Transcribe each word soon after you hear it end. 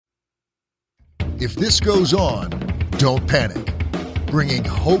If this goes on, don't panic. Bringing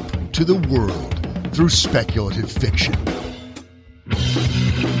hope to the world through speculative fiction.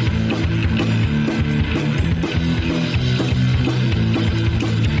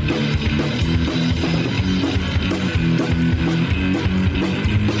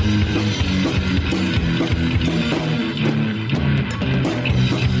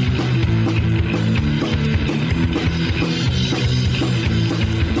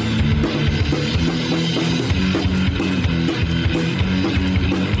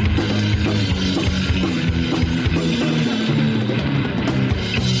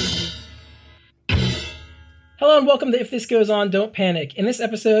 Hello and welcome to If This Goes On, Don't Panic. In this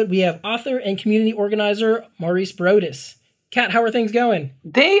episode, we have author and community organizer Maurice Broaddus. Kat, how are things going?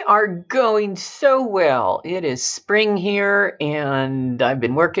 They are going so well. It is spring here, and I've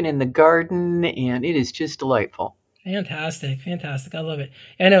been working in the garden, and it is just delightful. Fantastic. I love it.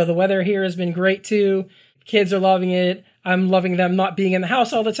 I know the weather here has been great too. Kids are loving it. I'm loving them not being in the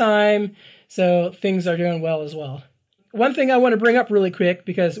house all the time. So things are doing well as well. One thing I want to bring up really quick,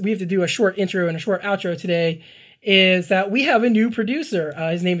 because we have to do a short intro and a short outro today, is that we have a new producer.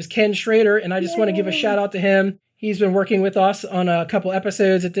 His name is Ken Schrader, and I just want to give a shout out to him. He's been working with us on a couple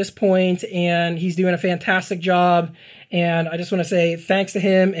episodes at this point, and he's doing a fantastic job. And I just want to say thanks to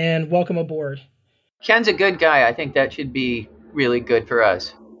him and welcome aboard. Ken's a good guy. I think that should be really good for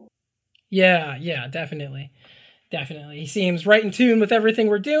us. Yeah, definitely. He seems right in tune with everything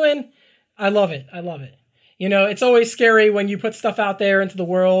we're doing. I love it. You know, it's always scary when you put stuff out there into the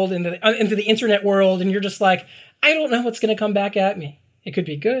world, into the internet world, and you're just like, I don't know what's going to come back at me. It could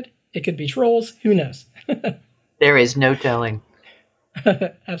be good. It could be trolls. Who knows? There is no telling.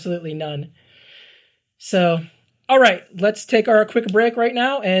 Absolutely none. So, all right, let's take our quick break right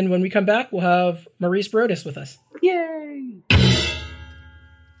now, and when we come back, we'll have Maurice Broaddus with us. Yay!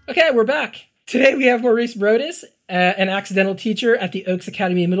 Okay, we're back. Today we have Maurice Broaddus, an accidental teacher at the Oaks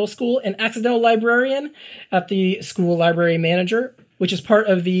Academy Middle School, an accidental librarian at the school library manager, which is part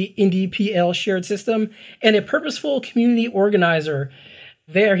of the NDPL shared system, and a purposeful community organizer.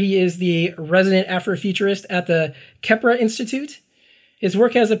 There he is the resident Afrofuturist at the Kepra Institute. His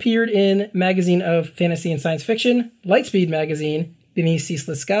work has appeared in Magazine of Fantasy and Science Fiction, Lightspeed Magazine, Beneath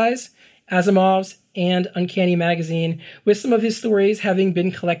Ceaseless Skies, Asimov's, and Uncanny Magazine, with some of his stories having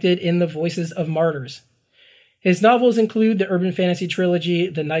been collected in The Voices of Martyrs. His novels include the urban fantasy trilogy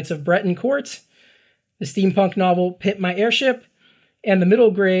The Knights of Breton Court, the steampunk novel Pimp My Airship, and the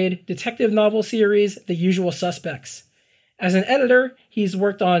middle grade detective novel series The Usual Suspects. As an editor, he's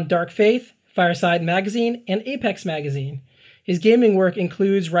worked on Dark Faith, Fireside Magazine, and Apex Magazine. His gaming work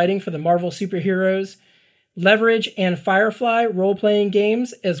includes writing for the Marvel superheroes, Leverage, and Firefly role-playing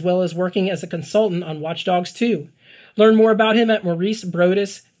games, as well as working as a consultant on Watch Dogs 2. Learn more about him at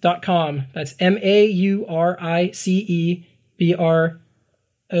mauricebroaddus.com. That's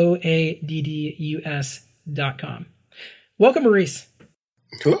MauriceBroaddus.com. Welcome, Maurice.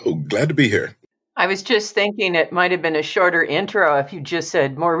 Hello, glad to be here. I was just thinking it might have been a shorter intro if you just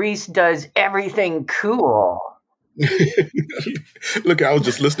said, Maurice does everything cool. Look, I was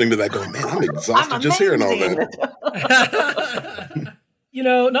just listening to that going, man, I'm exhausted just hearing all that. You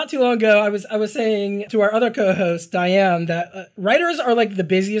know, not too long ago, I was saying to our other co-host, Diane, that writers are like the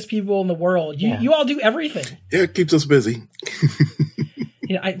busiest people in the world. You all do everything. Yeah, it keeps us busy.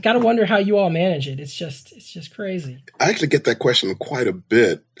 You know, I got to wonder how you all manage it. It's just crazy. I actually get that question quite a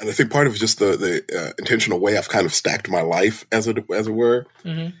bit. And I think part of it is just the intentional way I've kind of stacked my life, as it were.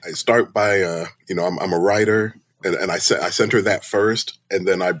 Mm-hmm. I start by, I'm a writer. And I center that first, and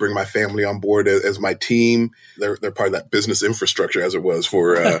then I bring my family on board as my team. They're part of that business infrastructure, as it was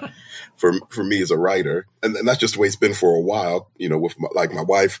for me as a writer, and that's just the way it's been for a while. You know, with my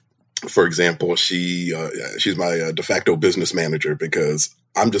wife, for example, she's my de facto business manager because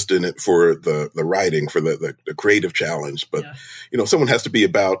I'm just in it for the writing, for the creative challenge. But, someone has to be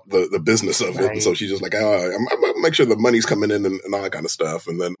about the business of it. And so she's just like, I'm make sure the money's coming in and all that kind of stuff.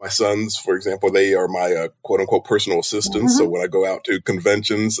 And then my sons, for example, they are my quote unquote personal assistants. Mm-hmm. So when I go out to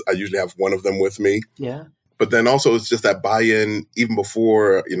conventions, I usually have one of them with me. Yeah. But then also it's just that buy-in, even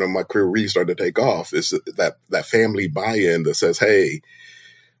before, my career really started to take off, is that family buy-in that says, hey,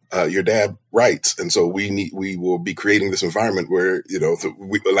 your dad writes. And so we will be creating this environment where,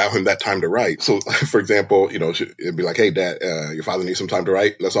 we allow him that time to write. So for example, it'd be like, hey, Dad, your father needs some time to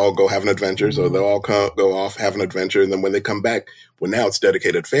write. Let's all go have an adventure. Mm-hmm. So they'll all go off, have an adventure. And then when they come back, well, now it's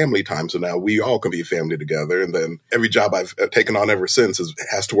dedicated family time. So now we all can be a family together. And then every job I've taken on ever since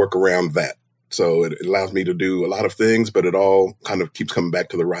has to work around that. So it allows me to do a lot of things, but it all kind of keeps coming back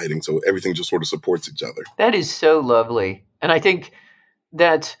to the writing. So everything just sort of supports each other. That is so lovely. And I think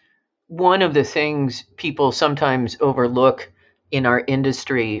that one of the things people sometimes overlook in our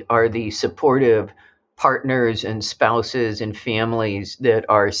industry are the supportive partners and spouses and families that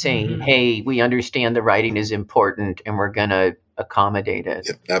are saying, hey, we understand the writing is important and we're going to accommodate it.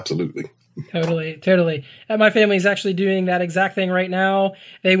 Yeah, absolutely. Totally. And my family is actually doing that exact thing right now.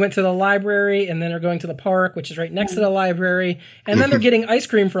 They went to the library and then are going to the park, which is right next to the library. And then they're getting ice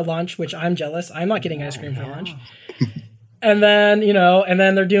cream for lunch, which I'm jealous. I'm not getting ice cream for lunch. And then, and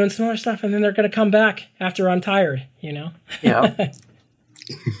then they're doing some other stuff, and then they're going to come back after I'm tired, Yeah.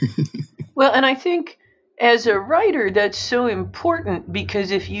 Well, and I think as a writer, that's so important, because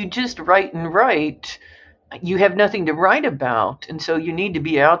if you just write and write, you have nothing to write about. And so you need to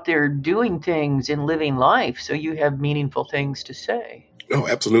be out there doing things and living life so you have meaningful things to say. Oh,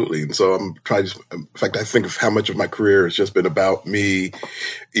 absolutely. And so I'm trying to, in fact, I think of how much of my career has just been about me,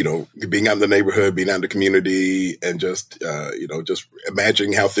 being out in the neighborhood, being out in the community, and just, just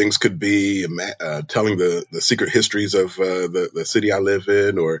imagining how things could be, telling the secret histories of the city I live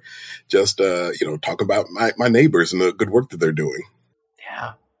in, or just, talk about my neighbors and the good work that they're doing.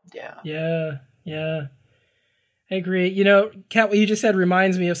 Yeah. I agree. Kat, what you just said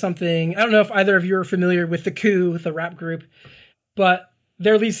reminds me of something. I don't know if either of you are familiar with The Coup, the rap group, but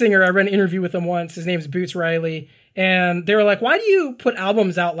their lead singer, I read an interview with him once. His name's Boots Riley. And they were like, why do you put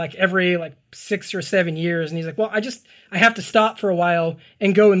albums out every 6 or 7 years? And he's like, well, I have to stop for a while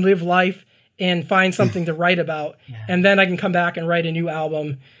and go and live life and find something to write about. Yeah. And then I can come back and write a new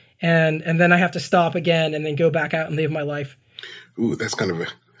album. And then I have to stop again and then go back out and live my life. Ooh, that's kind of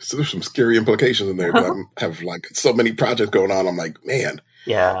so there's some scary implications in there. But I have so many projects going on. I'm like, man.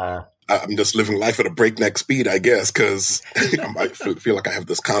 Yeah. I'm just living life at a breakneck speed, I guess, because I feel like I have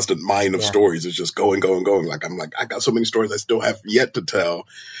this constant mine of stories. It's just going. I got so many stories I still have yet to tell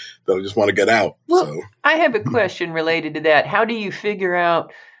that I just want to get out. Well, so I have a question related to that. How do you figure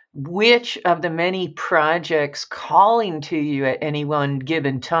out which of the many projects calling to you at any one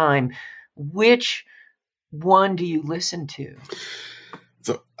given time, which one do you listen to?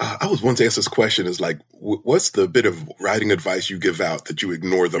 So I was once asked this question is what's the bit of writing advice you give out that you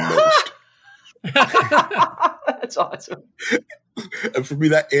ignore the most? That's awesome. And for me,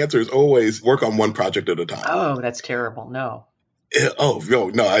 that answer is always work on one project at a time. Oh, that's terrible. No.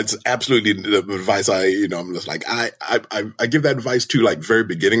 No, it's absolutely the advice I'm just I give that advice to very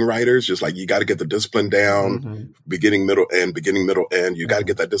beginning writers, just you got to get the discipline down, beginning, middle, end. You got to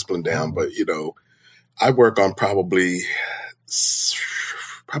get that discipline down. But, I work on probably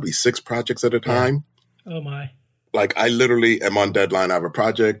 6 projects at a time. Oh my. I literally am on deadline. I have a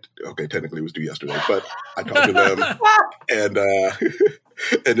project. Okay, technically it was due yesterday, but I talked to them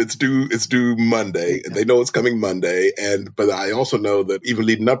and it's due Monday, and they know it's coming Monday. But I also know that even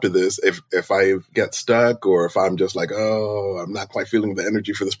leading up to this, if I get stuck or if I'm just I'm not quite feeling the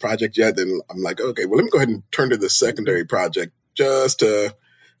energy for this project yet, then I'm okay, well, let me go ahead and turn to this secondary project just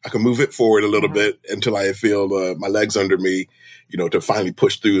I can move it forward a little bit until I feel my legs under me, to finally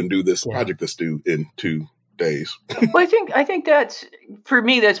push through and do this project that's due in 2 days. Well, I think that's, for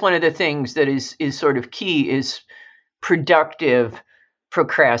me, that's one of the things that is sort of key is productive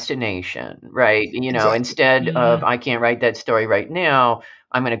procrastination, right? Exactly. Instead of I can't write that story right now,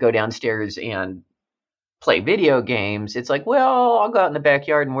 I'm going to go downstairs and play video games. It's well, I'll go out in the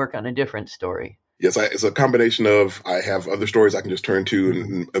backyard and work on a different story. Yes, it's a combination of I have other stories I can just turn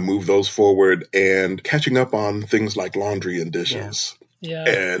to and move those forward, and catching up on things like laundry and dishes. Yeah.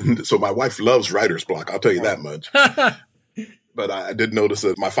 And so my wife loves writer's block, I'll tell you that much. But I did notice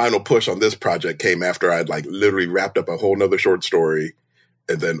that my final push on this project came after I'd literally wrapped up a whole nother short story,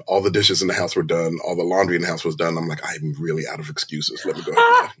 and then all the dishes in the house were done, all the laundry in the house was done. I'm I'm really out of excuses. Let me go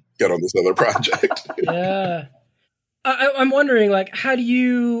ahead and get on this other project. Yeah. I'm wondering, how do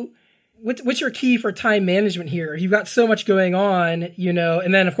you... What's your key for time management here? You've got so much going on,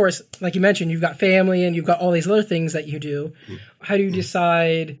 and then of course, like you mentioned, you've got family and you've got all these other things that you do. How do you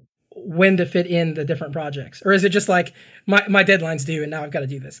decide when to fit in the different projects? Or is it just my deadline's due and now I've got to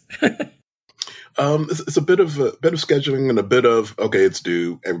do this? It's a bit of scheduling and a bit of, okay, it's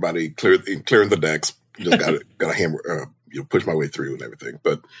due. Everybody clearing the decks. You just got to hammer, push my way through and everything.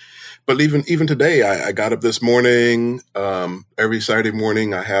 But even today, I got up this morning. Every Saturday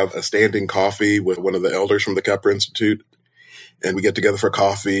morning, I have a standing coffee with one of the elders from the Kepler Institute, and we get together for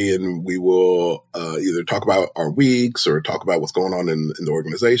coffee, and we will either talk about our weeks or talk about what's going on in the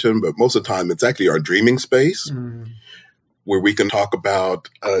organization. But most of the time, it's actually our dreaming space where we can talk about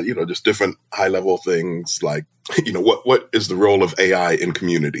just different high level things like what is the role of AI in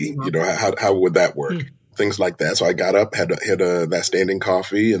community? How would that work? Things like that. So I got up, had that standing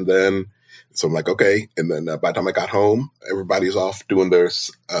coffee, and then So I'm like, okay. And then by the time I got home, everybody's off doing their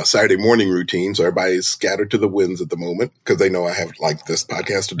Saturday morning routine. So everybody's scattered to the winds at the moment because they know I have like this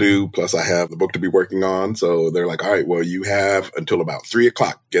podcast to do. Plus I have the book to be working on. So they're like, all right, well, you have until about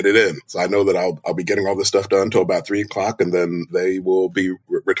 3:00. Get it in. So I know that I'll be getting all this stuff done until about 3:00, and then they will be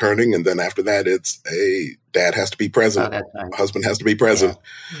returning. And then after that, it's dad has to be present. Oh, that's nice. Husband has to be present.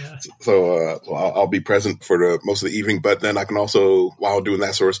 Yeah. So I'll be present for most of the evening. But then I can also, while doing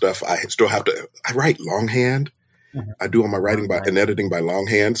that sort of stuff, I still have to. I write longhand. Mhm. I do all my writing and editing by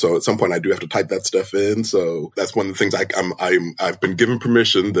longhand. So at some point, I do have to type that stuff in. So that's one of the things I've been given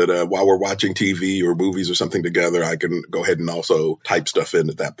permission that while we're watching TV or movies or something together, I can go ahead and also type stuff in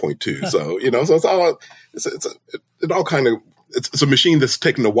at that point too. So so it's all it all kind of. It's a machine that's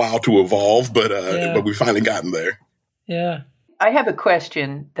taken a while to evolve, but we've finally gotten there. Yeah. I have a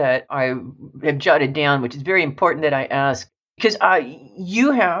question that I have jotted down, which is very important that I ask, because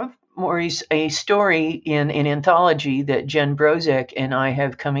you have, Maurice, a story in an anthology that Jen Brozek and I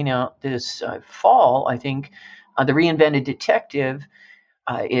have coming out this fall, I think, The Reinvented Detective.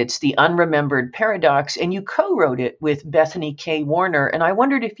 It's The Unremembered Paradox, and you co-wrote it with Bethany K. Warner. And I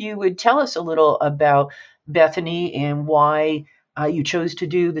wondered if you would tell us a little about Bethany and why you chose to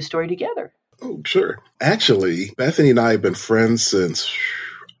do the story together. Oh, sure. Actually, Bethany and I have been friends since,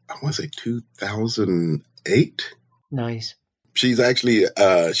 I want to say 2008. Nice. She's actually,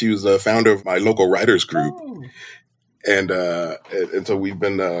 she was the founder of my local writers group. Oh. And so we've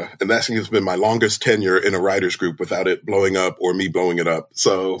been, and that has been my longest tenure in a writers group without it blowing up or me blowing it up.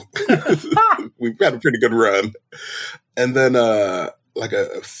 So we've got a pretty good run. And then, like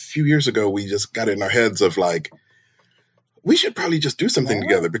a few years ago, we just got in our heads of like, we should probably just do something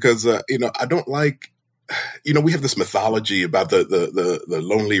together because, I don't like, we have this mythology about the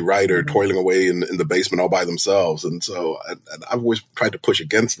lonely writer toiling away in the basement all by themselves. And so I've always tried to push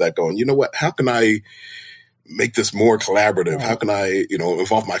against that going, you know what, how can I make this more collaborative? How can I,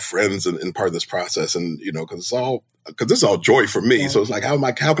 involve my friends in part of this process? And, because this is all joy for me. So it's like,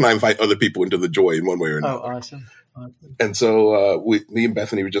 how can I invite other people into the joy in one way or another? Oh, awesome. And so me and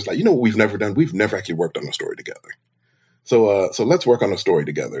Bethany were just like, what we've never done? We've never actually worked on a story together. So let's work on a story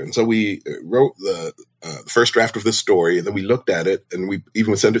together. And so we wrote the first draft of this story, and then we looked at it, and we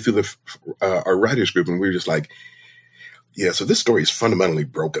even sent it through our writers group, and we were just like, yeah, so this story is fundamentally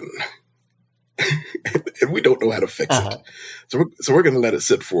broken. And we don't know how to fix it. So we're going to let it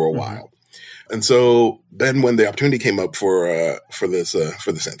sit for a while. And so then when the opportunity came up for this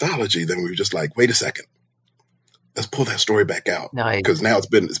anthology, then we were just like, wait a second. Let's pull that story back out. Nice. Because now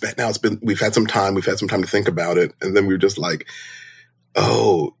we've had some time to think about it. And then we were just like,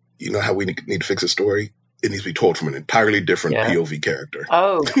 oh, you know how we need to fix a story? It needs to be told from an entirely different POV character.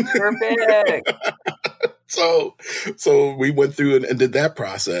 Oh, perfect. So we went through and did that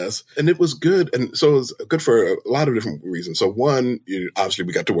process, and it was good. And so it was good for a lot of different reasons. So one, obviously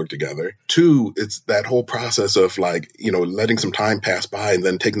we got to work together. Two, it's that whole process of like, letting some time pass by and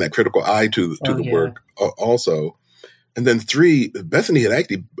then taking that critical eye to the work also. And then three, Bethany had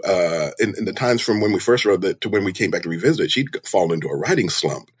actually, in the times from when we first wrote that to when we came back to revisit it, she'd fallen into a writing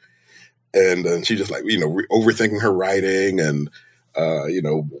slump. And she just like, overthinking her writing and,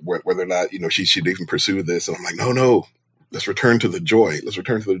 whether or not, she should even pursue this. And I'm like, no, let's return to the joy.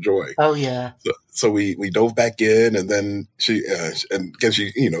 Oh, yeah. So we dove back in, and then she, and again,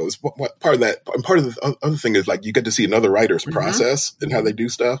 she, it's part of that. And part of the other thing is like, you get to see another writer's process and how they do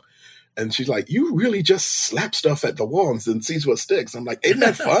stuff. And she's like, you really just slap stuff at the wall and sees what sticks. I'm like, isn't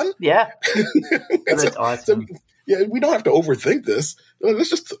that fun? Yeah. That's awesome. So, we don't have to overthink this. Let's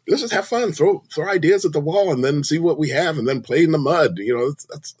just have fun. Throw ideas at the wall and then see what we have, and then play in the mud.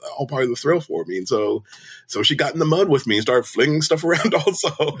 That's all part of the thrill for me. And so she got in the mud with me and started flinging stuff around also.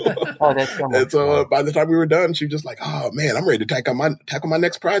 Oh, that's so much. And so by the time we were done, she was just like, oh man, I'm ready to tackle my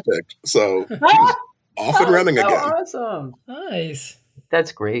next project. So she was off and running again. Awesome. Nice.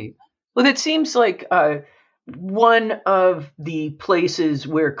 That's great. Well, it seems like one of the places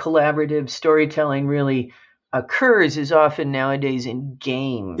where collaborative storytelling really occurs is often nowadays in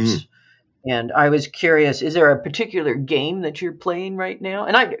games. And I was curious, is there a particular game that you're playing right now?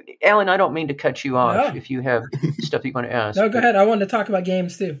 And Alan, I don't mean to cut you off if you have stuff you want to ask. No, go ahead. I wanted to talk about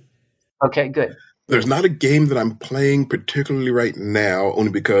games too. Okay, good. There's not a game that I'm playing particularly right now,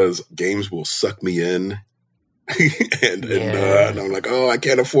 only because games will suck me in. and I'm like, oh, I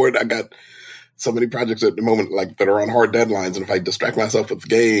can't afford it. I got so many projects at the moment like that are on hard deadlines, and if I distract myself with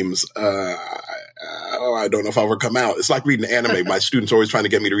games, I don't know if I'll ever come out. It's like reading anime. My students are always trying to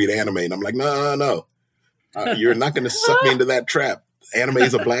get me to read anime, and I'm like, no, you're not going to suck me into that trap. Anime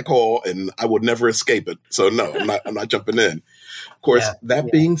is a black hole, and I would never escape it. So no, I'm not jumping in. Of course, Yeah.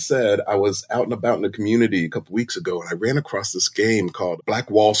 that being said, I was out and about in the community a couple weeks ago, and I ran across this game called Black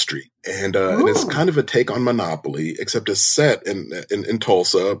Wall Street. And it's kind of a take on Monopoly, except it's set in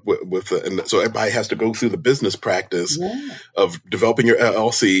Tulsa and so everybody has to go through the business practice of developing your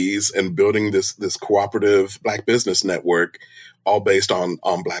LLCs and building this cooperative Black business network, all based on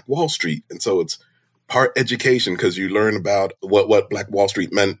Black Wall Street. And so it's part education because you learn about what Black Wall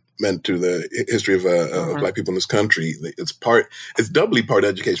Street meant to the history of Black people in this country. It's doubly part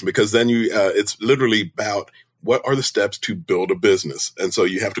education because then it's literally about what are the steps to build a business. And so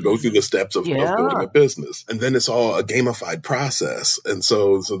you have to go through the steps of building a business. And then it's all a gamified process. And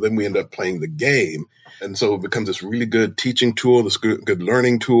so then we end up playing the game. And so it becomes this really good teaching tool, this good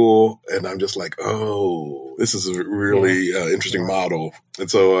learning tool. And I'm just like, oh, this is a really interesting model. And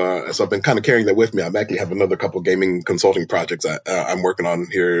so I've been kind of carrying that with me. I actually have another couple of gaming consulting projects I'm working on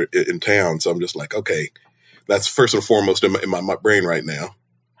here in town. So I'm just like, okay, that's first and foremost in my brain right now.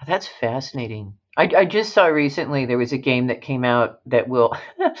 That's fascinating. I just saw recently there was a game that came out that will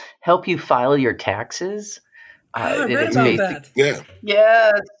help you file your taxes. I read about that. Yeah.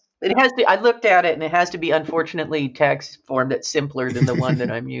 Yes. It has to. I looked at it, and it has to be, unfortunately, tax form that's simpler than the one that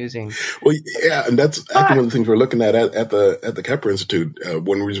I'm using. Well, yeah, and that's actually one of the things we're looking at the Kepler Institute.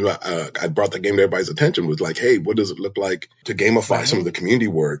 One reason I brought the game to everybody's attention was like, hey, what does it look like to gamify some of the community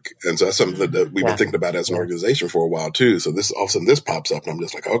work? And so that's something that we've been thinking about as an organization for a while too. So this all of a sudden this pops up, and I'm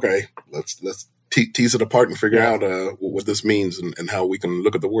just like, okay, let's tease it apart and figure out what this means and how we can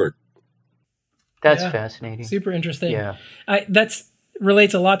look at the work. That's fascinating. Super interesting. Yeah, that's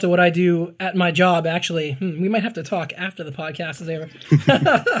relates a lot to what I do at my job, actually. We might have to talk after the podcast is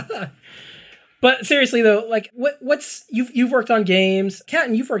over. But seriously, though, like, what's you've worked on games. Kat,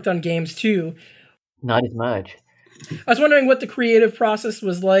 and you've worked on games, too. Not as much. I was wondering what the creative process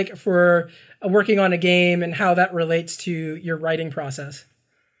was like for working on a game and how that relates to your writing process.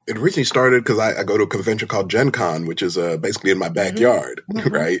 It originally started because I go to a convention called Gen Con, which is basically in my backyard,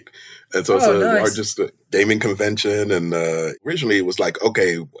 right? And so it's the largest gaming convention. And originally it was like,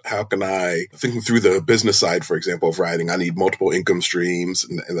 okay, how can I, thinking through the business side, for example, of writing, I need multiple income streams.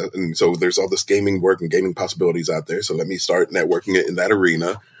 And so there's all this gaming work and gaming possibilities out there. So let me start networking it in that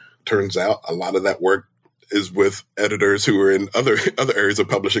arena. Turns out a lot of that work is with editors who are in other areas of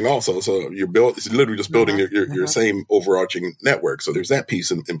publishing also. So it's literally just building your same overarching network. So there's that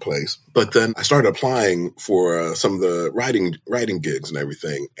piece in place. But then I started applying for some of the writing gigs and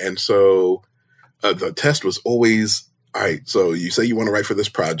everything. And so the test was always, all right, so you say you want to write for this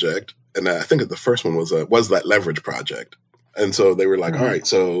project. And I think the first one was that leverage project. And so they were like, all right,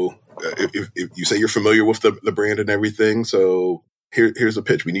 so if you say you're familiar with the brand and everything, so here's a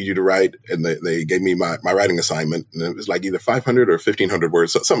pitch. We need you to write. And they gave me my writing assignment. And it was like either 500 or 1,500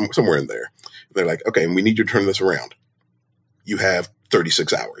 words, somewhere in there. And they're like, okay, and we need you to turn this around. You have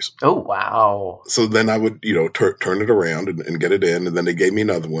 36 hours. Oh, wow. So then I would, turn it around and get it in. And then they gave me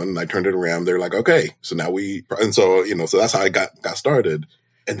another one and I turned it around. They're like, okay, so now so that's how I got started.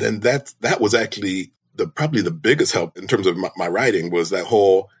 And then that was actually probably the biggest help in terms of my writing was that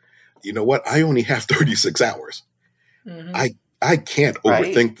whole, you know what? I only have 36 hours. Mm-hmm. I can't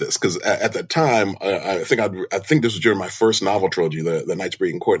overthink this because at the time, I think this was during my first novel trilogy, the Knights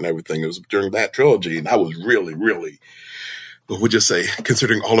Breeding Court and everything. It was during that trilogy, and I was really, really, we'll just say,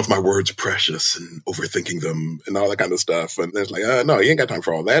 considering all of my words precious and overthinking them and all that kind of stuff. And it's like, no, you ain't got time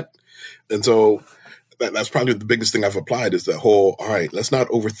for all that. And so that's probably the biggest thing I've applied is that whole, all right, let's not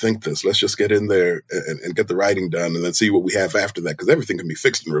overthink this. Let's just get in there and get the writing done and then see what we have after that. Because everything can be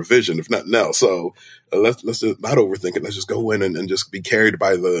fixed in revision, if nothing else. So let's just not overthink it. Let's just go in and just be carried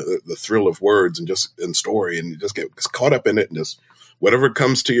by the thrill of words and story and just get caught up in it and just whatever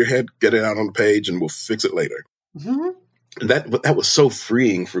comes to your head, get it out on the page and we'll fix it later. Mm-hmm. And that was so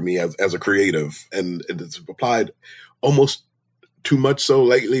freeing for me as a creative. And it's applied almost too much so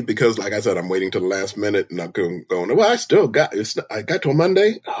lately because, like I said, I'm waiting till the last minute and I'm going, well, I got till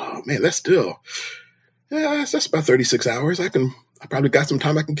Monday. Oh man, that's about 36 hours. I probably got some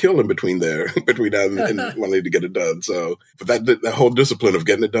time I can kill in between now and when I need to get it done. So, but that whole discipline of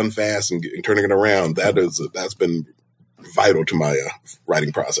getting it done fast and turning it around, that's been vital to my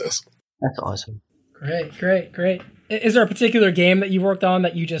writing process. That's awesome. Great. Is there a particular game that you've worked on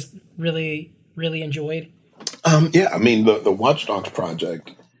that you just really, really enjoyed? Yeah, I mean, the Watch Dogs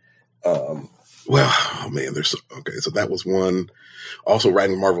project, so that was one. Also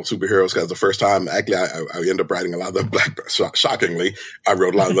writing Marvel superheroes because the first time, actually, I ended up writing a lot of the shockingly, I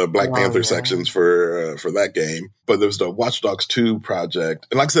wrote a lot of the Black Panther sections for that game. But there was the Watch Dogs 2 project.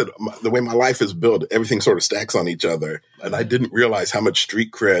 And like I said, the way my life is built, everything sort of stacks on each other. And I didn't realize how much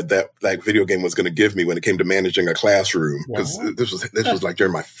street cred that video game was going to give me when it came to managing a classroom. Because this was like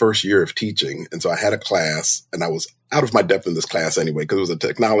during my first year of teaching. And so I had a class, and I was out of my depth in this class anyway, because it was a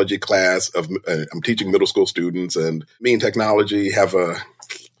technology class I'm teaching middle school students, and me and technology have a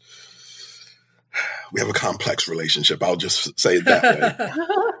complex relationship. I'll just say it that way.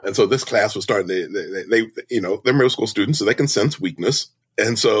 And so this class was starting they they're middle school students, so they can sense weakness.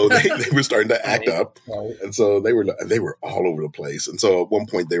 And so they were starting to act up. And so they were all over the place. And so at one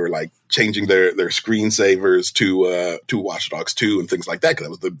point they were like changing their screensavers to Watch Dogs 2 and things like that,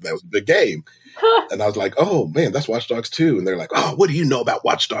 because that was the big game. And I was like, oh man, that's Watch Dogs 2. And they're like, oh, what do you know about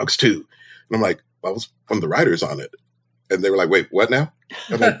Watch Dogs 2? And I'm like, I was one of the writers on it. And they were like, wait, what now?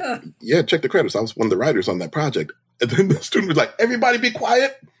 I'm like, yeah, check the credits. I was one of the writers on that project. And then the student was like, everybody be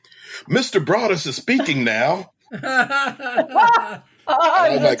quiet. Mr. Broaddus is speaking now. I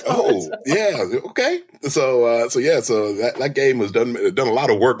was like, oh, yeah, okay. So that game has done a lot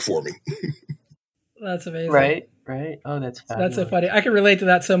of work for me. That's amazing. Right. Oh, that's fabulous. That's so funny. I can relate to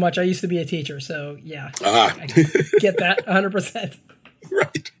that so much. I used to be a teacher, so yeah. I get that 100%.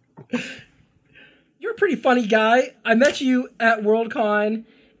 Right. You're a pretty funny guy. I met you at Worldcon,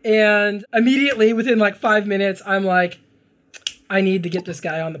 and immediately within like 5 minutes, I'm like, I need to get this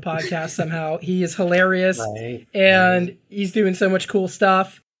guy on the podcast somehow. He is hilarious, and he's doing so much cool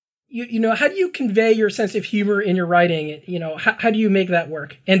stuff. You know, how do you convey your sense of humor in your writing? You know, how do you make that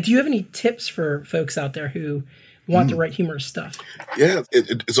work? And do you have any tips for folks out there who want to write humorous stuff? Yeah,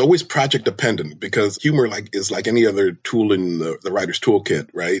 it's always project dependent, because humor is like any other tool in the writer's toolkit,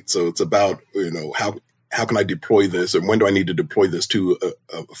 right? So it's about, how can I deploy this, and when do I need to deploy this to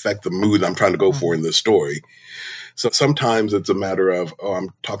affect the mood I'm trying to go for in this story? So sometimes it's a matter of, I'm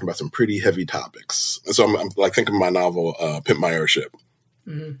talking about some pretty heavy topics. And so I'm like thinking of my novel, Pimp My Airship.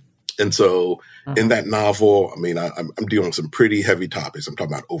 Mm-hmm. And so in that novel, I mean, I'm dealing with some pretty heavy topics. I'm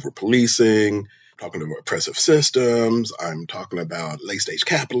talking about over-policing, talking about oppressive systems. I'm talking about late-stage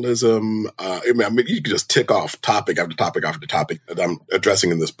capitalism. I mean, you can just tick off topic after topic after topic that I'm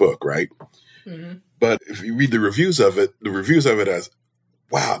addressing in this book, right? Mm-hmm. But if you read the reviews of it as,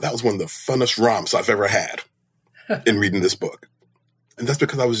 wow, that was one of the funnest romps I've ever had in reading this book. And that's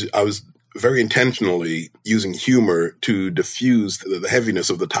because I was very intentionally using humor to diffuse the heaviness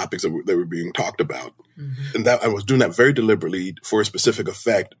of the topics that were being talked about. Mm-hmm. And that I was doing that very deliberately for a specific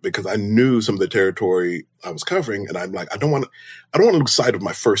effect, because I knew some of the territory I was covering. And I'm like, I don't want to lose sight of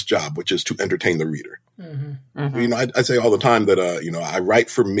my first job, which is to entertain the reader. Mm-hmm. Mm-hmm. I say all the time that, I write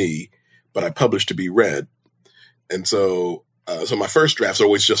for me, but I publish to be read. And so my first draft's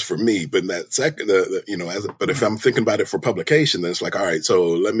always just for me, but in that second, but if I'm thinking about it for publication, then it's like, all right, so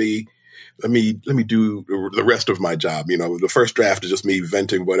let me do the rest of my job. The first draft is just me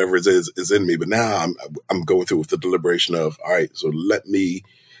venting whatever is in me, but now I'm going through with the deliberation of, all right, so let me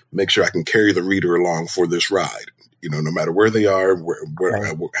make sure I can carry the reader along for this ride. No matter where they are,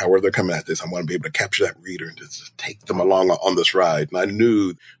 however they're coming at this, I want to be able to capture that reader and just take them along on this ride. And I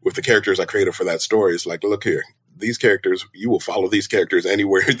knew with the characters I created for that story, it's like, look here, these characters, you will follow these characters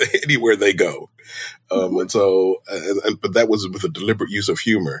anywhere they go. But that was with a deliberate use of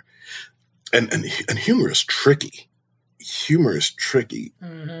humor. And humor is tricky.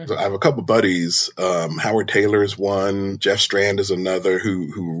 Mm-hmm. So I have a couple buddies. Howard Taylor is one. Jeff Strand is another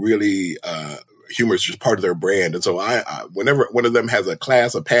who really humor is just part of their brand. And so I whenever one of them has a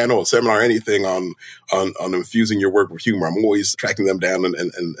class, a panel, a seminar, anything on infusing your work with humor, I'm always tracking them down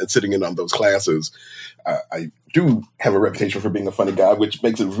and sitting in on those classes. I do have a reputation for being a funny guy, which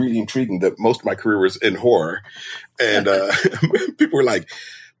makes it really intriguing that most of my career was in horror. And people were like,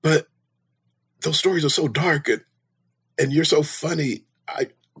 but those stories are so dark and you're so funny.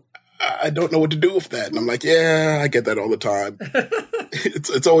 I don't know what to do with that. And I'm like, yeah, I get that all the time.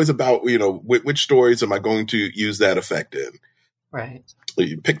 It's always about, which stories am I going to use that effect in? Right.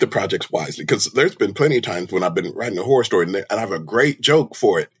 You pick the projects wisely, because there's been plenty of times when I've been writing a horror story and I have a great joke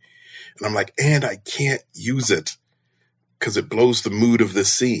for it. And I'm like, and I can't use it because it blows the mood of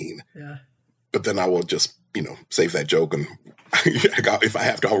this scene. Yeah. But then I will just, save that joke. And if I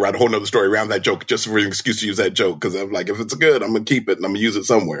have to, I'll write a whole nother story around that joke just for an excuse to use that joke. Because I'm like, if it's good, I'm going to keep it and I'm going to use it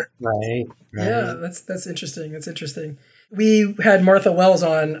somewhere. Right. Yeah, that's interesting. That's interesting. We had Martha Wells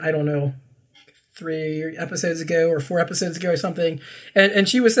on, I don't know, 3 episodes ago or 4 episodes ago or something. And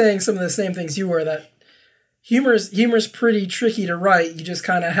she was saying some of the same things you were, that humor's pretty tricky to write. You just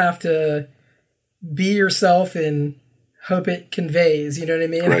kind of have to be yourself and hope it conveys. You know what I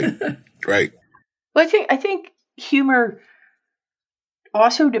mean? Right. Well, I think humor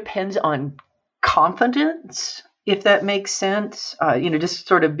also depends on confidence if that makes sense. Just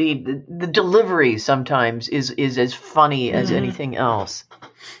sort of be the delivery sometimes is as funny as anything else.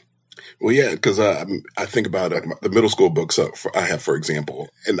 Well, yeah, because I think about the middle school books I have, for example,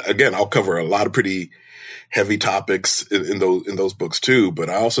 and again, I'll cover a lot of pretty heavy topics in those books too. But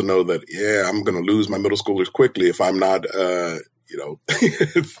I also know that I'm going to lose my middle schoolers quickly if I'm not,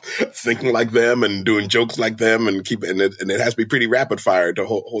 thinking like them and doing jokes like them, and it has to be pretty rapid fire to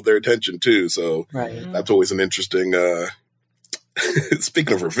hold their attention too. So that's always an interesting.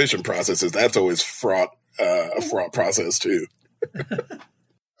 Speaking of revision processes, that's always a fraught process too.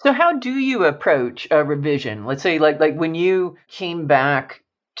 So how do you approach a revision? Let's say like when you came back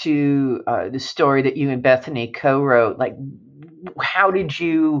to the story that you and Bethany co-wrote, like how did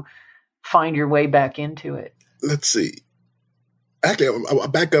you find your way back into it? Let's see. Actually, I'll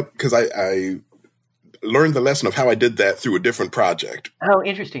back up because I learned the lesson of how I did that through a different project. Oh,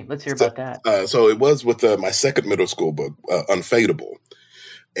 interesting. Let's hear about that. So it was with my second middle school book, Unfadable.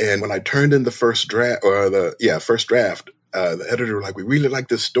 And when I turned in the first draft, the editor was like, "We really like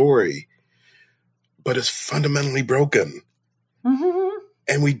this story, but it's fundamentally broken. Mm-hmm.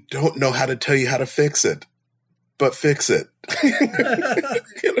 And we don't know how to tell you how to fix it, but fix it."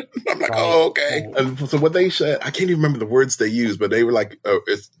 I'm like, "Oh, okay." And so what they said, I can't even remember the words they used, but they were like,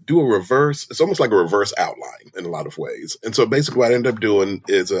 do a reverse. It's almost like a reverse outline in a lot of ways. And so basically what I ended up doing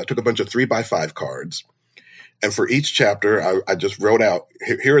is I took a bunch of 3x5 cards. And for each chapter, I just wrote out,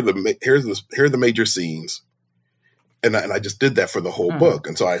 here are the major scenes. And I just did that for the whole book.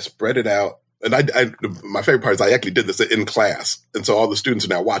 And so I spread it out. And my favorite part is I actually did this in class. And so all the students are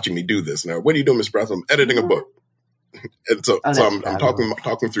now watching me do this. Now, what are you doing, Ms. Brown? I'm editing a book. And so I'm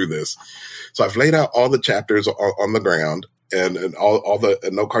talking through this. So I've laid out all the chapters on the ground and all the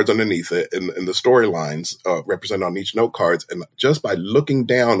note cards underneath it and the storylines represented on each note cards. And just by looking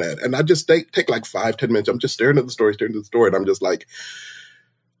down at, and I just take like 5-10 minutes. I'm just staring at the story. And I'm just like,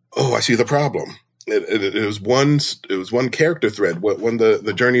 oh, I see the problem. It was one character thread when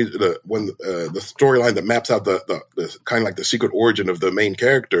the journey the storyline that maps out the kind of like the secret origin of the main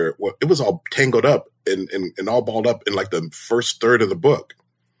character. Well, it was all tangled up and all balled up in like the first third of the book.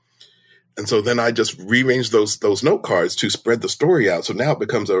 And so then I just rearranged those note cards to spread the story out. So now it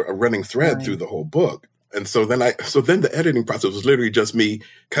becomes a running thread through the whole book. And so then the editing process was literally just me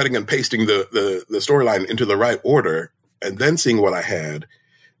cutting and pasting the storyline into the right order and then seeing what I had.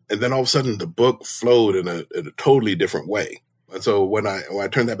 And then all of a sudden the book flowed in a totally different way. And so when I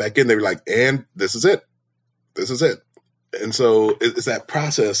turned that back in, they were like, and this is it. This is it. And so it's that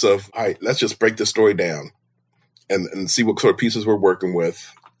process of, all right, let's just break the story down and see what sort of pieces we're working with.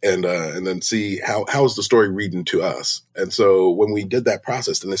 And then see how is the story reading to us. And so when we did that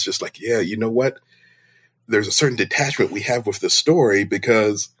process, then it's just like, yeah, you know what? There's a certain detachment we have with the story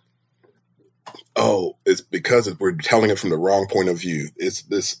because we're telling it from the wrong point of view. It's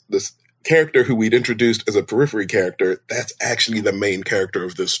this character who we'd introduced as a periphery character. That's actually the main character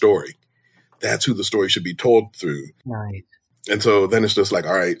of this story. That's who the story should be told through. Right. And so then it's just like,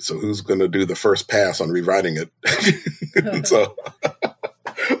 all right, so who's going to do the first pass on rewriting it? So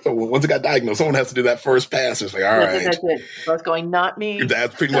once it got diagnosed, someone has to do that first pass. It's like, all right. That's it. I was going, not me.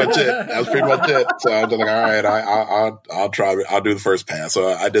 That's pretty much it. So I was like, all right, I'll try. I'll do the first pass.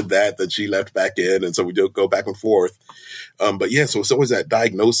 So I did that. Then she left back in. And so we do go back and forth. But yeah, so it's always that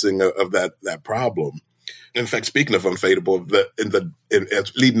diagnosing of that problem. In fact, speaking of Unfadable,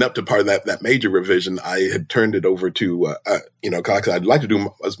 leading up to part of that major revision, I had turned it over to, because I'd like to do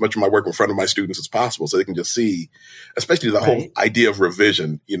as much of my work in front of my students as possible so they can just see, especially the whole idea of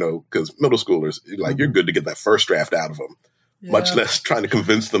revision, because middle schoolers, you're good to get that first draft out of them, much less trying to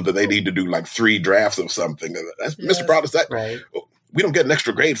convince them that they need to do like 3 drafts of something. That's Mr. Broaddus, we don't get an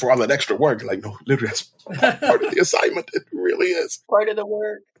extra grade for all that extra work. Like, no, literally, that's part of the assignment. It really is. Part of the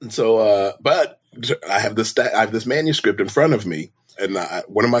work. And so, but I have this manuscript in front of me, and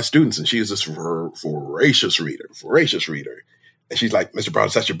one of my students, and she is this voracious reader. And she's like, "Mr.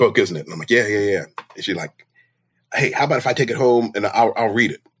 Broaddus, that's your book, isn't it?" And I'm like, yeah. And she's like, "Hey, how about if I take it home and I'll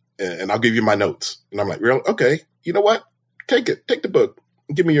read it and I'll give you my notes?" And I'm like, "Really? Okay. You know what? Take the book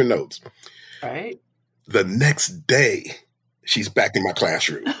and give me your notes." Right. The next day, she's back in my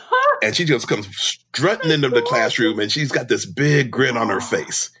classroom. And she just comes strutting into the classroom, and she's got this big grin on her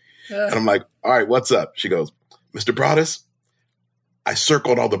face. And I'm like, "All right, what's up?" She goes, "Mr. Broaddus, I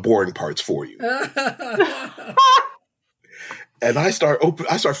circled all the boring parts for you." And I start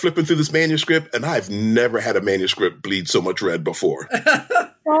flipping through this manuscript, and I've never had a manuscript bleed so much red before.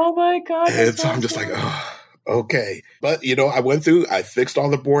 Oh my God. And so I'm just like, oh. okay. But, I fixed all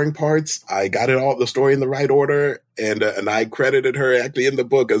the boring parts. I got the story in the right order. And I credited her actually in the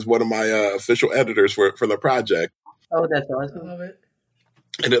book as one of my official editors for the project. Oh, that's awesome. I love it.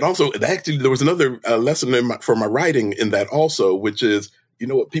 And there was another lesson for my writing in that also, which is,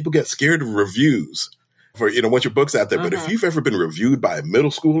 people get scared of reviews for, once your book's out there. But if you've ever been reviewed by a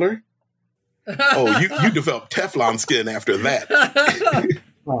middle schooler, you develop Teflon skin after that.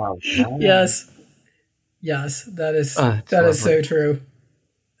 Oh, Yes, that is so true.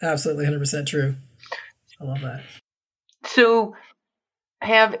 Absolutely 100% true. I love that. So,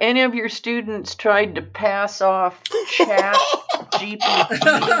 have any of your students tried to pass off Chat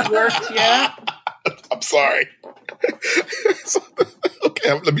GPT works yet? I'm sorry.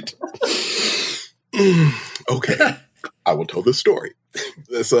 Okay, let me. Okay, I will tell this story.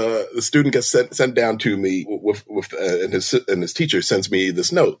 The student gets sent down to me and his teacher sends me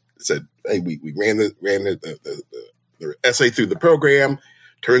this note. It said, "Hey, we ran the essay through the program.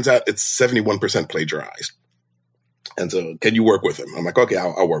 Turns out it's 71% plagiarized. And so, can you work with him?" I'm like, "Okay,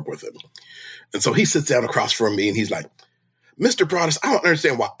 I'll work with him." And so he sits down across from me and he's like, "Mr. Broaddus, I don't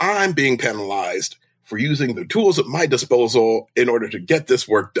understand why I'm being penalized for using the tools at my disposal in order to get this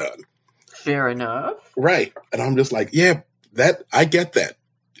work done." Fair enough. Right. And I'm just like, yeah, I get that.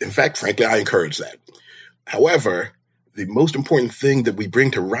 In fact, frankly, I encourage that. However, the most important thing that we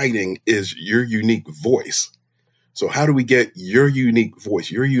bring to writing is your unique voice. So how do we get your unique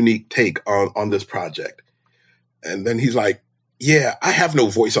voice, your unique take on this project? And then he's like, "Yeah, I have no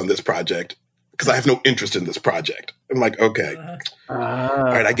voice on this project because I have no interest in this project." I'm like, okay. All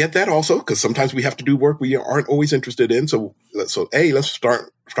right, I get that also, because sometimes we have to do work we aren't always interested in. So let's try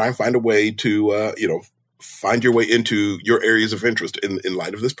and find a way to, find your way into your areas of interest in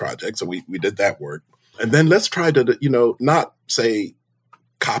light of this project. So we did that work. And then let's try to, not say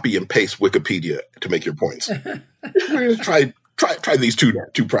copy and paste Wikipedia to make your points. We're going to try these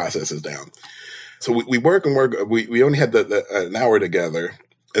two processes down. So we work and work. We only had an hour together.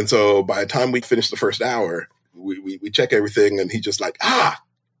 And so by the time we finished the first hour, we check everything, and he's just like,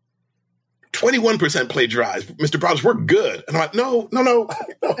 21% plagiarized. Mr. Broaddus, we're good. And I'm like, no. We're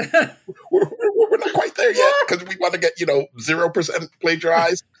not quite there yet, because we want to get, 0%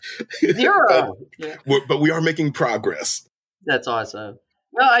 plagiarized. 0. But we are making progress. That's awesome.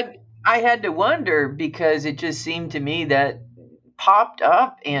 Well, I had to wonder, because it just seemed to me that popped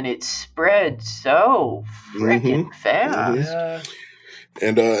up and it spread so freaking fast. Yeah.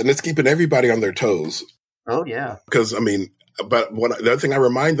 And it's keeping everybody on their toes. Oh, yeah. Because, but the other thing I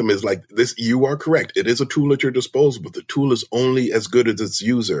remind them is like this: you are correct. It is a tool at your disposal, but the tool is only as good as its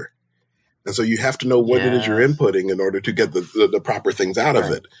user. And so you have to know what it is you're inputting in order to get the proper things out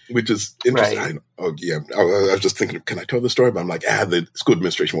of it, which is interesting. Right. I was just thinking, can I tell the story? But I'm like, the school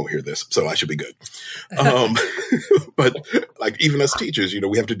administration won't hear this, so I should be good. But like, even as teachers,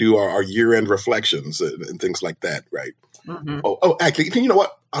 we have to do our year-end reflections and things like that, right? Mm-hmm. Actually, you know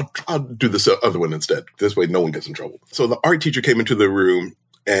what? I'll do this other one instead. This way, no one gets in trouble. So the art teacher came into the room,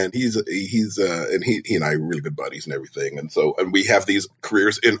 and he and I are really good buddies and everything. And we have these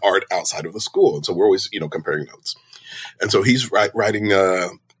careers in art outside of the school, and so we're always comparing notes. And so he's writing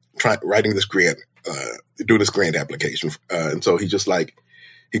this grant, doing this grant application, and so he's just like,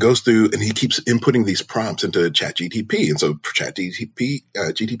 he goes through and he keeps inputting these prompts into ChatGTP, and so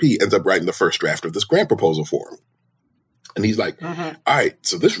GTP ends up writing the first draft of this grant proposal for him. And he's like, all right,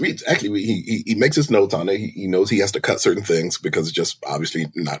 so this reads, actually, he makes his notes on it. He knows he has to cut certain things because it's just obviously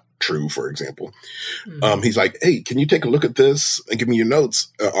not true, for example. He's like, hey, can you take a look at this and give me your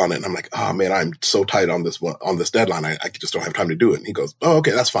notes on it? And I'm like, oh, man, I'm so tight on this deadline. I just don't have time to do it. And he goes, oh,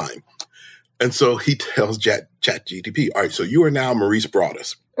 okay, that's fine. And so he tells ChatGTP, all right, so you are now Maurice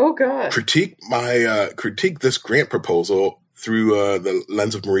Broaddus. Oh, God. Critique this grant proposal through the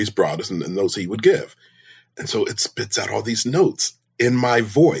lens of Maurice Broaddus and the notes he would give. And so it spits out all these notes in my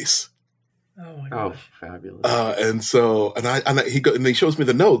voice. Oh my gosh. Oh, fabulous. And he shows me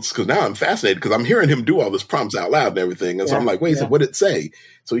the notes, because now I'm fascinated, because I'm hearing him do all this prompts out loud and everything. And so I'm like, wait, so what did it say?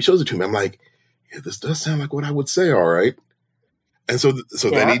 So he shows it to me. I'm like, yeah, this does sound like what I would say. All right. And so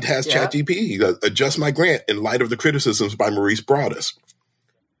then he has ChatGPT. He goes, adjust my grant in light of the criticisms by Maurice Broaddus.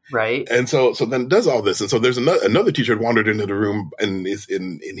 Right. And so then it does all this. And so there's another teacher had wandered into the room, and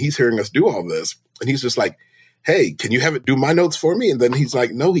he's hearing us do all this. And he's just like, hey, can you have it do my notes for me? And then he's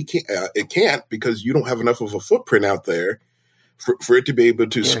like, no, he can't. It can't, because you don't have enough of a footprint out there for it to be able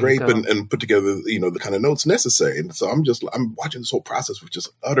to scrape and put together, the kind of notes necessary. And so I'm watching this whole process with just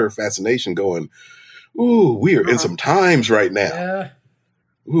utter fascination, going, ooh, we are in some times right now. Yeah.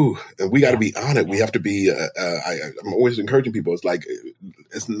 Ooh, and we got to be on it. We have to be, I'm always encouraging people. It's like,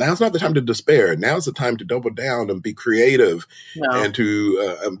 now's not the time to despair. Now's the time to double down and be creative, and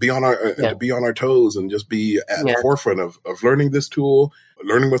to be on our toes, and just be at the forefront of learning this tool,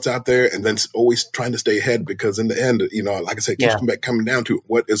 learning what's out there, and then always trying to stay ahead. Because in the end, like I said, it keeps coming down to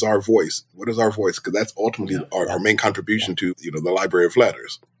what is our voice? What is our voice? Because that's ultimately our main contribution to the Library of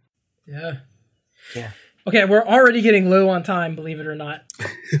Letters. Yeah. Yeah. Okay, we're already getting low on time, believe it or not.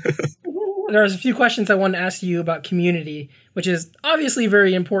 There's a few questions I wanted to ask you about community, which is obviously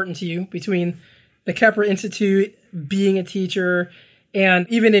very important to you, between the Kepler Institute, being a teacher, and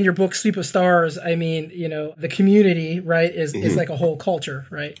even in your book, Sleep of Stars. I mean, the community, right, is like a whole culture,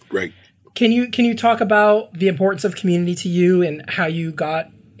 right? Right. Can you talk about the importance of community to you and how you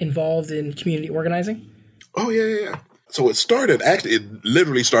got involved in community organizing? Oh, yeah. So it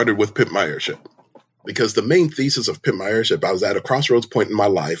literally started with Pimp My Airship. Because the main thesis of Pimp My Airship, I was at a crossroads point in my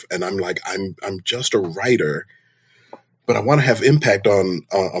life, and I'm like, I'm just a writer, but I want to have impact on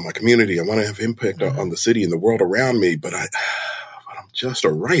my community. I want to have impact on the city and the world around me, but I'm just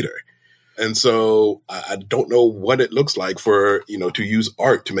a writer. And so I don't know what it looks like for, to use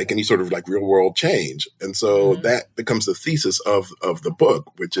art to make any sort of like real world change. And so that becomes the thesis of the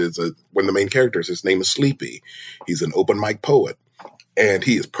book, which is when the main character, his name is Sleepy. He's an open mic poet. And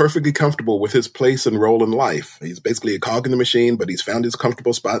he is perfectly comfortable with his place and role in life. He's basically a cog in the machine, but he's found his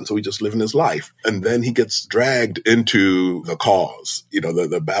comfortable spot, and so he's just living his life. And then he gets dragged into the cause,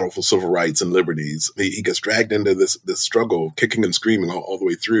 the battle for civil rights and liberties. He gets dragged into this struggle, kicking and screaming all the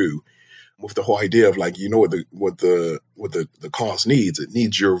way through, with the whole idea of like, what the cause needs. It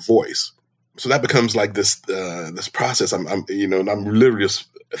needs your voice. So that becomes like this process. I'm literally just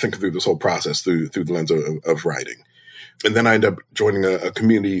thinking through this whole process through the lens of writing. And then I ended up joining a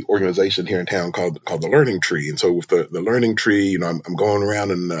community organization here in town called the Learning Tree. And so with the Learning Tree, I'm going around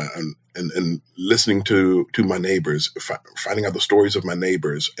and listening to my neighbors, finding out the stories of my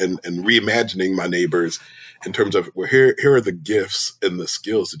neighbors, and reimagining my neighbors in terms of, well, here are the gifts and the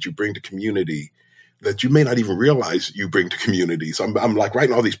skills that you bring to community that you may not even realize you bring to community. So I'm like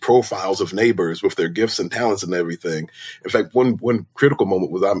writing all these profiles of neighbors with their gifts and talents and everything. In fact, one critical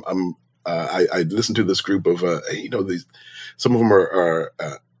moment was I listened to this group of, these, some of them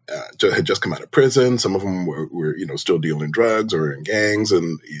had just come out of prison. Some of them were still dealing drugs or in gangs,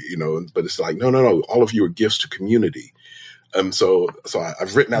 and, but it's like, no, all of you are gifts to community. So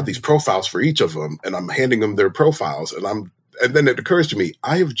I've written out these profiles for each of them, and I'm handing them their profiles, and then it occurs to me,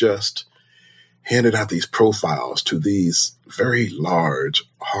 I have just handed out these profiles to these very large,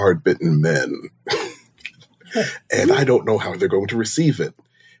 hard-bitten men, and I don't know how they're going to receive it.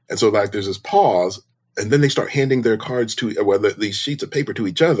 And so like there's this pause, and then they start handing their cards these sheets of paper to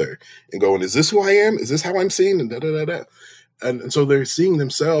each other and going, is this who I am? Is this how I'm seen? And da-da-da-da. And so they're seeing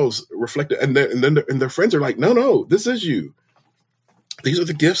themselves reflected, and their friends are like, no, this is you. These are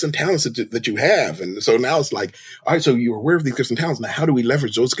the gifts and talents that you have. And so now it's like, all right, so you're aware of these gifts and talents. Now, how do we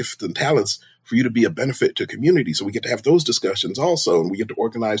leverage those gifts and talents for you to be a benefit to community? So we get to have those discussions also, and we get to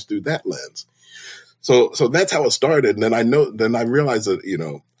organize through that lens. So that's how it started. And then I realized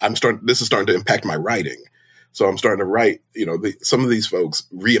that, this is starting to impact my writing. So I'm starting to write, some of these folks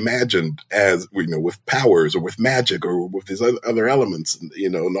reimagined as, with powers or with magic or with these other elements,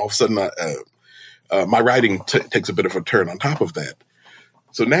 and all of a sudden my writing takes a bit of a turn on top of that.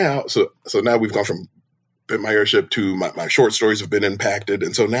 So now we've gone from Pimp My Airship to my short stories have been impacted.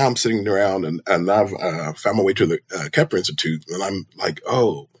 And so now I'm sitting around and I've found my way to the Kepler Institute, and I'm like,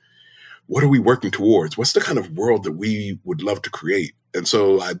 oh, what are we working towards? What's the kind of world that we would love to create? And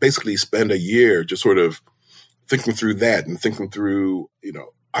so I basically spend a year just sort of thinking through that and thinking through,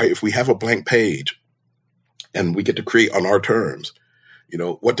 all right, if we have a blank page and we get to create on our terms,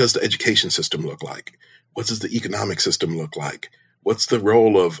 what does the education system look like? What does the economic system look like? What's the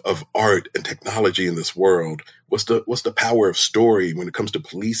role of art and technology in this world? What's the power of story when it comes to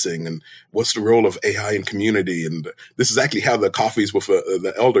policing? And what's the role of AI in community? And this is actually how the coffees with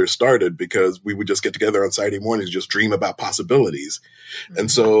the elders started, because we would just get together on Saturday mornings and just dream about possibilities. Mm-hmm.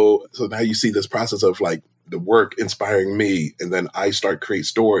 And so now you see this process of like the work inspiring me, and then I start create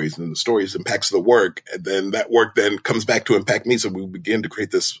stories, and the stories impacts the work, and then that work then comes back to impact me. So we begin to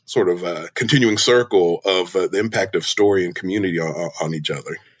create this sort of continuing circle of the impact of story and community on each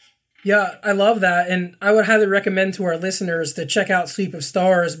other. Yeah, I love that. And I would highly recommend to our listeners to check out Sleep of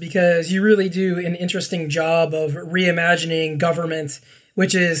Stars, because you really do an interesting job of reimagining government,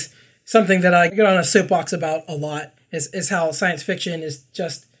 which is something that I get on a soapbox about a lot, is how science fiction is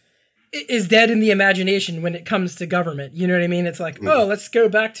dead in the imagination when it comes to government. You know what I mean? It's like, oh, let's go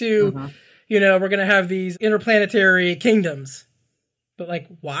back to, we're going to have these interplanetary kingdoms. But like,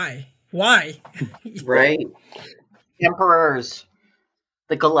 why? Why? Right. Emperors.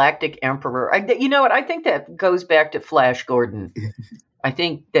 the Galactic Emperor. You know what? I think that goes back to Flash Gordon. I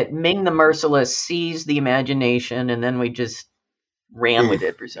think that Ming the Merciless seized the imagination, and then we just ran with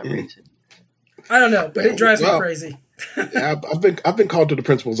it for some reason. I don't know, but it drives me crazy. Yeah, I've been called to the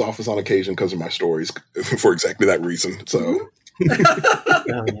principal's office on occasion because of my stories for exactly that reason. So,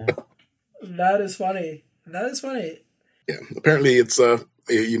 Oh, yeah. That is funny. Yeah, apparently it's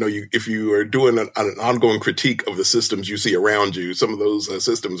if you are doing an ongoing critique of the systems you see around you, some of those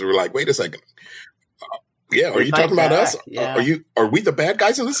systems were like, wait a second. Are you talking about us? Yeah. Are we the bad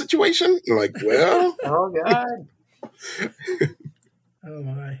guys in this situation? You're like, well, Oh, God. Oh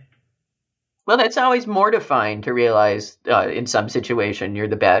my. Well, that's always mortifying to realize in some situation you're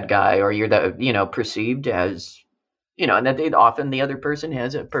the bad guy, or you're the, perceived as, and that often the other person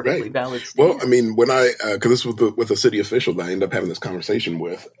has a perfectly valid stand. Well, I mean, when because this was with a city official that I ended up having this conversation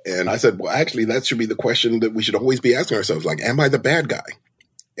with, and I said, well, actually, that should be the question that we should always be asking ourselves, like, am I the bad guy?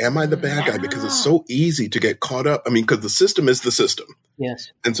 Am I the bad guy? Because it's so easy to get caught up. I mean, because the system is the system.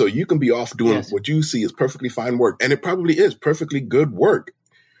 Yes. And so you can be off doing what you see is perfectly fine work. And it probably is perfectly good work.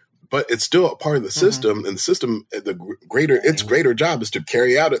 But it's still a part of the system. And the system, its greater job is to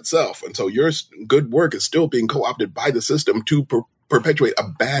carry out itself. And so your good work is still being co-opted by the system to perpetuate a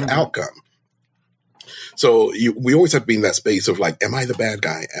bad outcome. So we always have to be in that space of like, am I the bad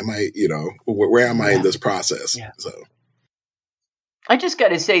guy? Am I, where am I in this process? Yeah. So. I just got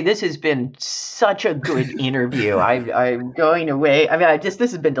to say, this has been such a good interview. I'm going away. I mean, this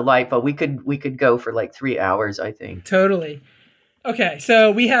has been delightful. We could go for like 3 hours, I think. Totally. Okay,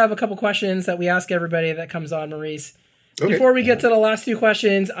 so we have a couple questions that we ask everybody that comes on, Maurice. Okay. Before we get to the last two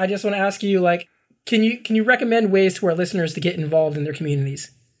questions, I just want to ask you, like, can you recommend ways to our listeners to get involved in their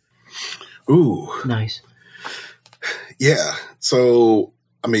communities? Ooh, Nice. yeah. So,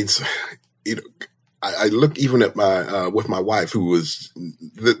 I mean, I look even at with my wife, who was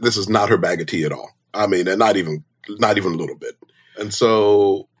this is not her bag of tea at all. I mean, and not even a little bit. And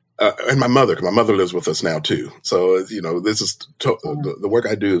so, and my mother lives with us now too. So this is the work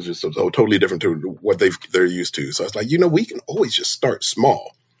I do is just so totally different to what they're used to. So it's like we can always just start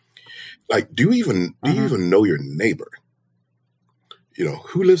small. Like, do you even know your neighbor?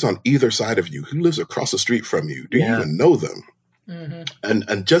 Who lives on either side of you? Who lives across the street from you? Do you even know them? Mm-hmm.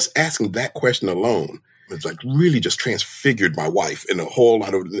 And just asking that question alone, it's like really just transfigured my wife in a whole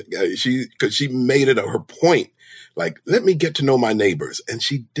lot of, because she made it her point. Like, let me get to know my neighbors. And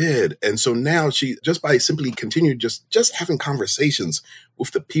she did. And so now she, just by simply continued just having conversations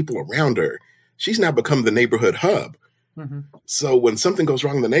with the people around her, she's now become the neighborhood hub. Mm-hmm. So when something goes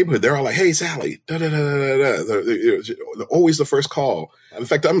wrong in the neighborhood, they're all like, "Hey, Sally!" Da, da, da, da, da. They're always the first call. In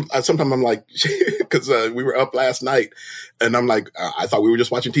fact, sometimes I'm like, because we were up last night, and I'm like, I thought we were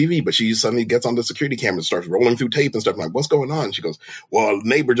just watching TV, but she suddenly gets on the security camera and starts rolling through tape and stuff. I'm like, "What's going on?" She goes, "Well, a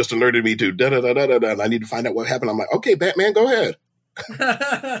neighbor just alerted me to da da da da da da, and I need to find out what happened." I'm like, "Okay, Batman, go ahead."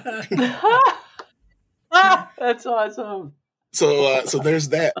 That's awesome. So there's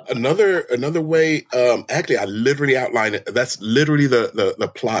that. Another way. Actually, I literally outline it. That's literally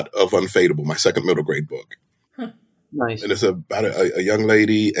the plot of Unfadable, my second middle grade book. Nice. And it's about a young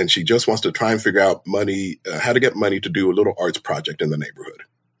lady, and she just wants to try and figure out how to get money to do a little arts project in the neighborhood.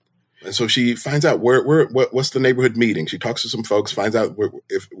 And so she finds out what's the neighborhood meeting. She talks to some folks, finds out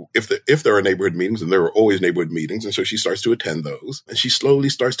if there are neighborhood meetings, and there are always neighborhood meetings. And so she starts to attend those, and she slowly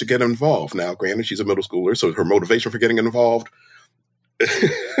starts to get involved. Now, granted, she's a middle schooler, so her motivation for getting involved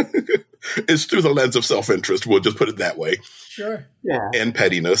is through the lens of self-interest. We'll just put it that way. Sure. Yeah. And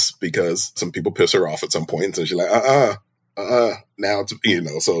pettiness, because some people piss her off at some point, and she's like, now it's,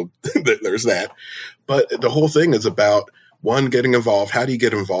 so there's that. But the whole thing is about, one, getting involved. How do you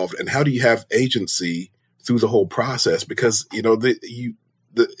get involved, and how do you have agency through the whole process? Because it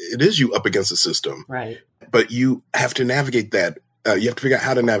is you up against the system, right? But you have to navigate that. You have to figure out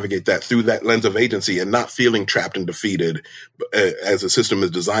how to navigate that through that lens of agency, and not feeling trapped and defeated as the system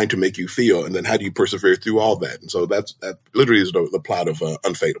is designed to make you feel. And then how do you persevere through all that? And so that literally is the plot of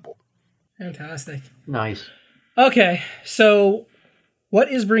Unfadable. Fantastic. Nice. Okay, so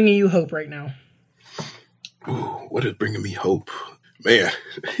what is bringing you hope right now? Ooh, what is bringing me hope? Man.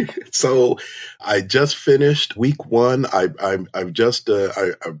 So I just finished week 1. I've just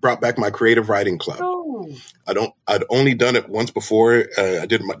I brought back my creative writing club. Oh. I'd only done it once before. I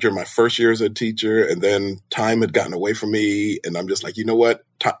did it during my first year as a teacher, and then time had gotten away from me. And I'm just like, you know what?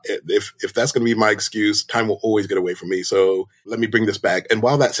 If that's going to be my excuse, time will always get away from me. So let me bring this back. And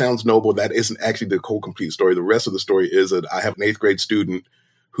while that sounds noble, that isn't actually the whole complete story. The rest of the story is that I have an 8th grade student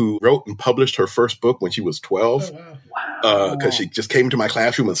who wrote and published her first book when she was 12. Oh, wow. Because she just came to my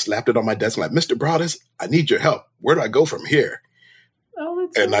classroom and slapped it on my desk and like, "Mr. Broaddus, I need your help. Where do I go from here?"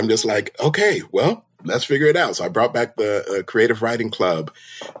 And I'm just like, okay, well, let's figure it out. So I brought back the Creative Writing Club,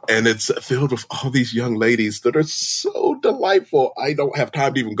 and it's filled with all these young ladies that are so delightful. I don't have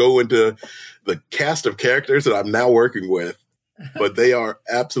time to even go into the cast of characters that I'm now working with, but they are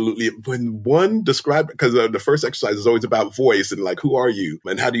absolutely, when one described, because the first exercise is always about voice and like, who are you?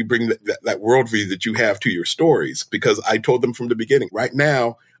 And how do you bring that worldview that you have to your stories? Because I told them from the beginning, right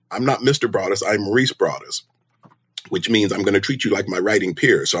now, I'm not Mr. Broaddus, I'm Maurice Broaddus, which means I'm going to treat you like my writing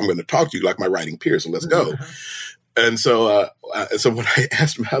peer. So I'm going to talk to you like my writing peer. So let's go. And so when I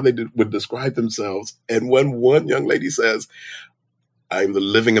asked them how they would describe themselves, and when one young lady says, I'm the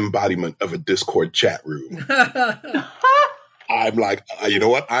living embodiment of a Discord chat room. I'm like, you know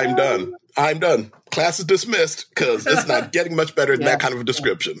what? I'm done. Class is dismissed because it's not getting much better than that kind of a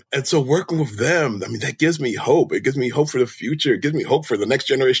description. And so working with them, I mean, that gives me hope. It gives me hope for the future. It gives me hope for the next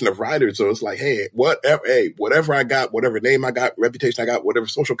generation of writers. So it's like, hey, whatever I got, whatever name I got, reputation I got, whatever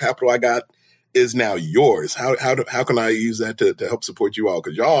social capital I got is now yours. How can I use that to help support you all?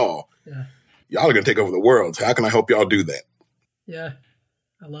 Because y'all are going to take over the world. So how can I help y'all do that? Yeah,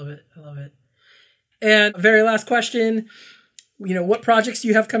 I love it. And very last question. What projects do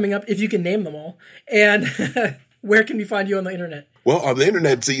you have coming up, if you can name them all? And where can we find you on the internet? Well, on the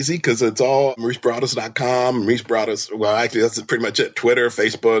internet, it's easy because it's all MauriceBroaddus.com. Maurice Broaddus, well, actually, that's pretty much it. Twitter,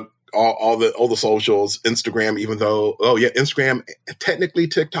 Facebook, all the socials, Instagram, even though, Instagram, technically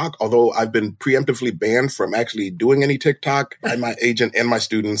TikTok, although I've been preemptively banned from actually doing any TikTok by my agent and my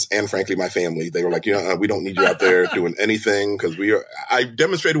students and, frankly, my family. They were like, we don't need you out there doing anything because I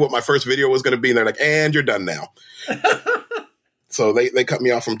demonstrated what my first video was going to be, and they're like, and you're done now. So they cut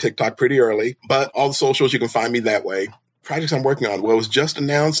me off from TikTok pretty early, but all the socials, you can find me that way. Projects I'm working on. Well, it was just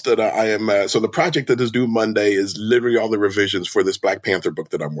announced that I am, so the project that is due Monday is literally all the revisions for this Black Panther book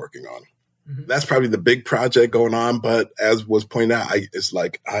that I'm working on. Mm-hmm. That's probably the big project going on, but as was pointed out, it's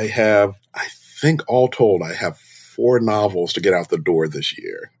like I think all told, I have 4 novels to get out the door this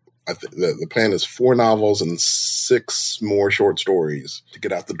year. The plan is 4 novels and 6 more short stories to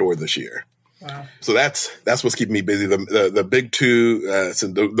get out the door this year. Wow. So that's what's keeping me busy. The big two, so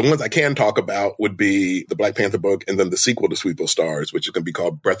the ones I can talk about would be the Black Panther book and then the sequel to Sweep of Stars, which is going to be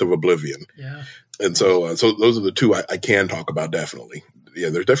called Breath of Oblivion. Yeah. And so those are the two I can talk about, definitely. Yeah,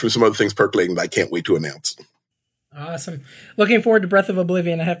 there's definitely some other things percolating that I can't wait to announce. Awesome. Looking forward to Breath of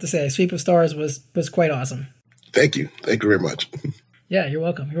Oblivion, I have to say. Sweep of Stars was quite awesome. Thank you. Thank you very much. Yeah, you're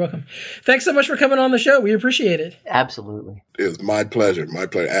welcome. Thanks so much for coming on the show. We appreciate it. Absolutely. It was my pleasure.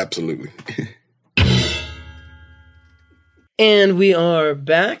 Absolutely. And we are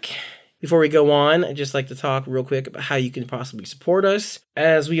back. Before we go on, I'd just like to talk real quick about how you can possibly support us.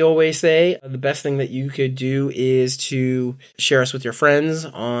 As we always say, the best thing that you could do is to share us with your friends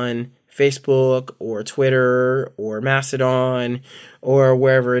on Facebook or Twitter or Mastodon or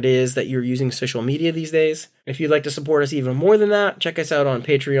wherever it is that you're using social media these days. If you'd like to support us even more than that, check us out on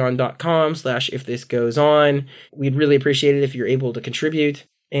patreon.com/ifthisgoeson. We'd really appreciate it if you're able to contribute.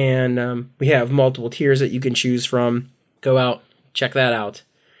 And we have multiple tiers that you can choose from. Go out, check that out.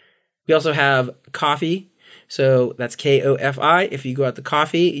 We also have Ko-fi. So that's Ko-fi. If you go out to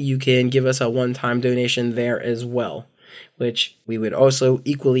Ko-fi, you can give us a one-time donation there as well, which we would also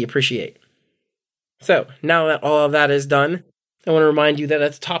equally appreciate. So now that all of that is done, I want to remind you that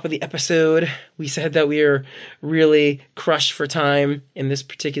at the top of the episode, we said that we are really crushed for time in this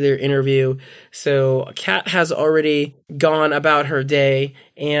particular interview. So Kat has already gone about her day,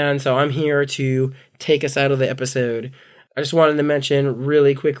 and so I'm here to take us out of the episode. I just wanted to mention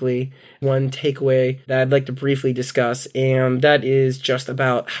really quickly one takeaway that I'd like to briefly discuss, and that is just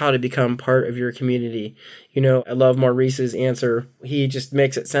about how to become part of your community. I love Maurice's answer. He just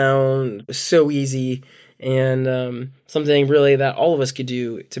makes it sound so easy and something really that all of us could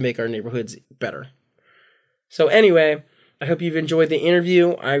do to make our neighborhoods better. So anyway, I hope you've enjoyed the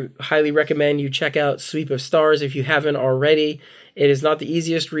interview. I highly recommend you check out Sweep of Stars if you haven't already. It is not the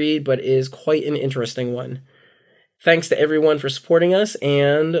easiest read, but is quite an interesting one. Thanks to everyone for supporting us,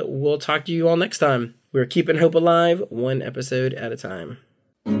 and we'll talk to you all next time. We're keeping hope alive, one episode at a time.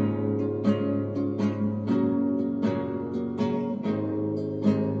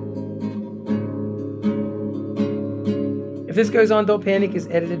 If This Goes On, Don't Panic is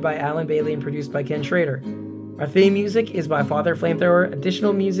edited by Alan Bailey and produced by Ken Schrader. Our theme music is by Father Flamethrower,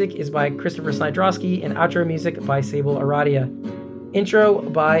 additional music is by Christopher Snydrowski, and outro music by Sable Aradia. Intro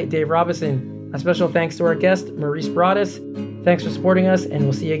by Dave Robinson. A special thanks to our guest, Maurice Broaddus. Thanks for supporting us, and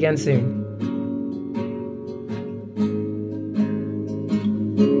we'll see you again soon.